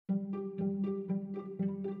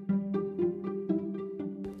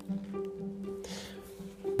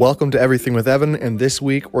Welcome to Everything with Evan, and this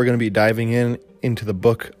week we're going to be diving into the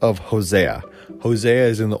book of Hosea. Hosea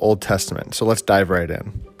is in the Old Testament, so let's dive right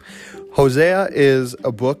in. Hosea is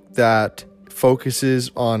a book that focuses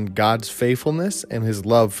on God's faithfulness and his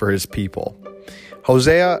love for his people.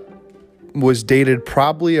 Hosea was dated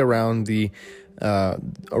probably around the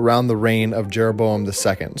reign of Jeroboam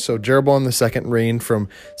II. So Jeroboam II reigned from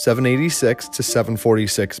 786 to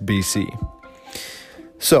 746 BC.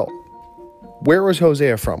 So, where was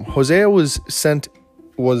Hosea from? Hosea was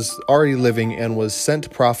already living and was sent to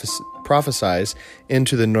prophesize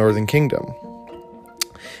into the northern kingdom.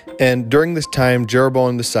 And during this time,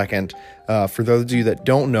 Jeroboam II, for those of you that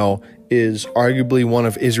don't know, is arguably one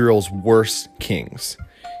of Israel's worst kings.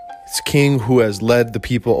 It's a king who has led the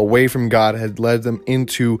people away from God, had led them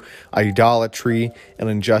into idolatry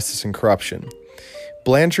and injustice and corruption.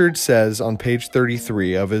 Blanchard says on page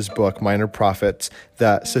 33 of his book, Minor Prophets,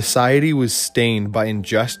 that society was stained by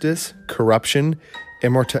injustice, corruption,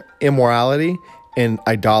 immorality, and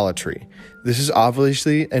idolatry. This is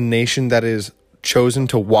obviously a nation that is chosen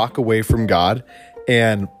to walk away from God,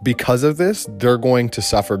 and because of this, they're going to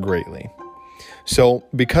suffer greatly. So,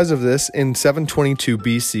 because of this, in 722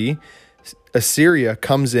 BC, Assyria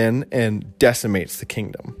comes in and decimates the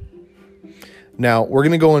kingdom. Now, we're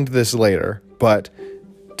going to go into this later, but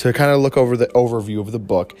to kind of look over the overview of the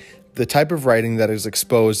book, the type of writing that is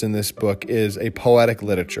exposed in this book is a poetic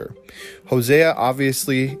literature. Hosea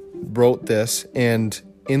obviously wrote this, and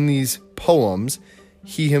in these poems,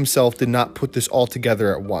 he himself did not put this all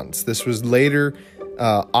together at once. This was later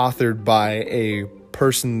authored by a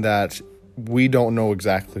person that we don't know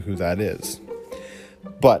exactly who that is.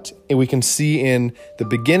 But we can see in the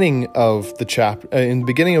beginning of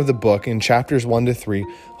the book, in chapters 1 to 3,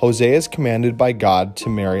 Hosea is commanded by God to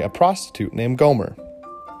marry a prostitute named Gomer.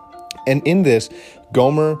 And in this,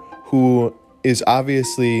 Gomer, who is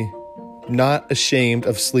obviously not ashamed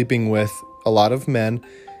of sleeping with a lot of men,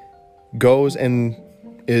 goes and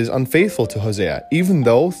is unfaithful to Hosea, even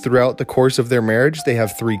though throughout the course of their marriage, they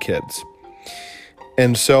have 3 kids.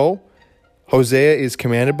 And so, Hosea is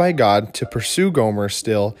commanded by God to pursue Gomer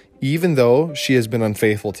still, even though she has been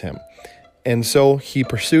unfaithful to him. And so he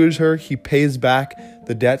pursues her, he pays back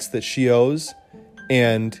the debts that she owes,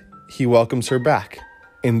 and he welcomes her back.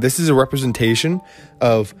 And this is a representation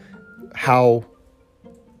of how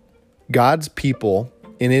God's people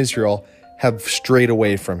in Israel have strayed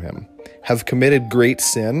away from him, have committed great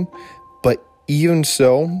sin, but even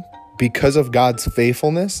so, because of God's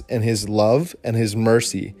faithfulness and his love and his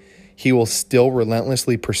mercy, he will still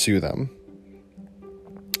relentlessly pursue them.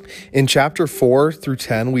 In chapter 4 through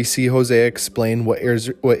 10, we see Hosea explain what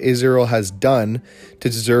Israel has done to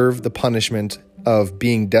deserve the punishment of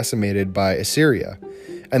being decimated by Assyria,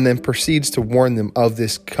 and then proceeds to warn them of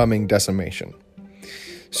this coming decimation.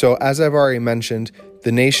 So, as I've already mentioned,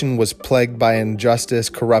 the nation was plagued by injustice,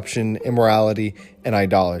 corruption, immorality, and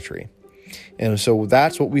idolatry. And so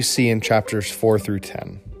that's what we see in chapters 4 through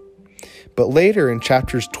 10. But later in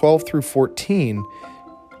chapters 12 through 14,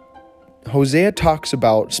 Hosea talks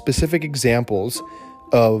about specific examples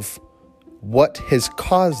of what has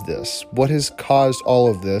caused this, what has caused all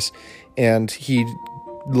of this, and he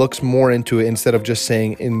looks more into it instead of just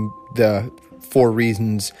saying in the 4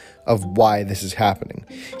 reasons of why this is happening.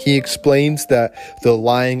 He explains that the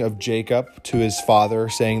lying of Jacob to his father,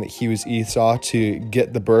 saying that he was Esau to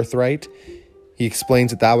get the birthright, he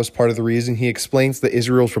explains that was part of the reason. He explains the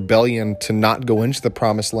Israel's rebellion to not go into the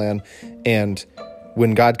promised land, and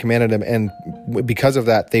when God commanded him, and because of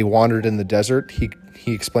that, they wandered in the desert. He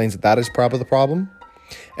explains that is probably the problem.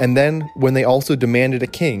 And then when they also demanded a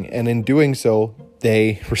king, and in doing so,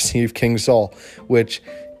 they received King Saul, which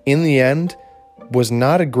in the end was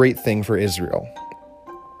not a great thing for Israel.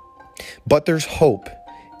 But there's hope.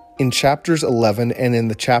 In chapters 11 and in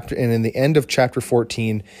the end of chapter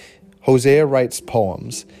 14, Hosea writes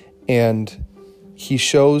poems, and he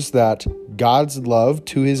shows that God's love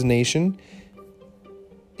to his nation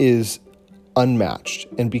is unmatched.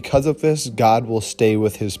 And because of this, God will stay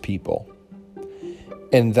with his people.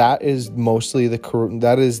 And that is mostly the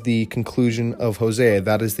conclusion of Hosea.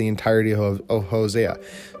 That is the entirety of Hosea.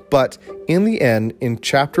 But in the end, in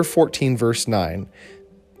chapter 14, verse 9,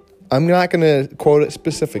 I'm not going to quote it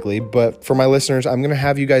specifically, but for my listeners, I'm going to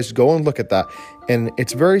have you guys go and look at that. And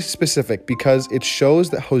it's very specific because it shows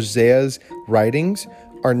that Hosea's writings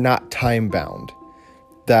are not time-bound.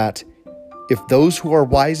 That if those who are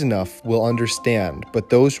wise enough will understand, but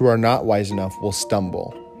those who are not wise enough will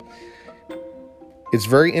stumble. It's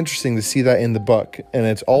very interesting to see that in the book, and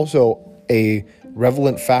it's also a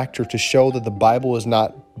relevant factor to show that the Bible is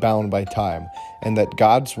not bound by time, and that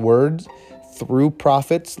God's words through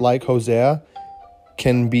prophets like Hosea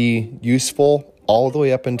can be useful all the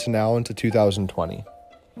way up into now into 2020.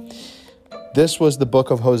 This was the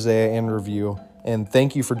Book of Hosea in review, and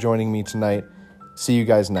thank you for joining me tonight. See you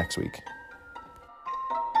guys next week.